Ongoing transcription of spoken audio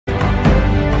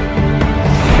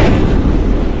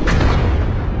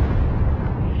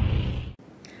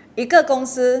一个公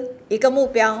司，一个目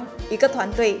标，一个团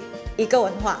队，一个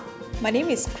文化。My name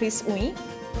is Chris Ui,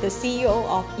 the CEO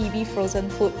of EB Frozen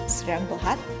Food Sdn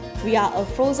Bhd. We are a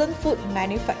frozen food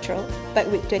manufacturer, but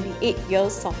with 28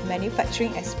 years of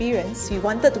manufacturing experience, we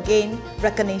wanted to gain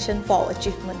recognition for our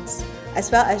achievements,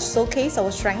 as well as showcase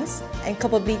our strengths and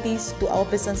capabilities to our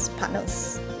business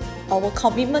partners. Our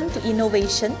commitment to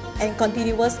innovation and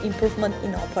continuous improvement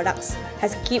in our products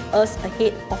has kept us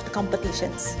ahead of the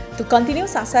competitions. To continue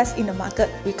success in the market,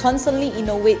 we constantly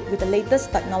innovate with the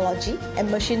latest technology and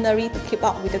machinery to keep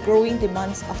up with the growing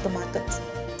demands of the market.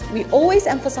 We always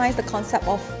emphasize the concept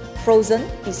of frozen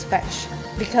is fresh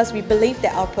because we believe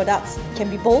that our products can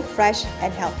be both fresh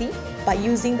and healthy by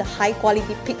using the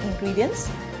high-quality pig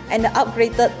ingredients and the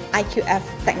upgraded IQF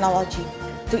technology.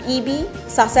 To EB,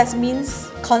 success means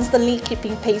constantly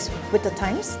keeping pace with the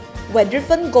times, where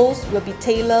different goals will be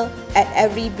tailored at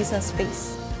every business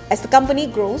phase. As the company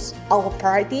grows, our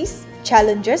priorities,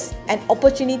 challenges, and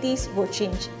opportunities will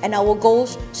change, and our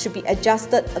goals should be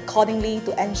adjusted accordingly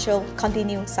to ensure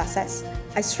continued success.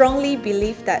 I strongly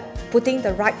believe that putting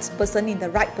the right person in the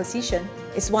right position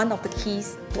is one of the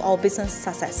keys to our business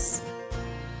success.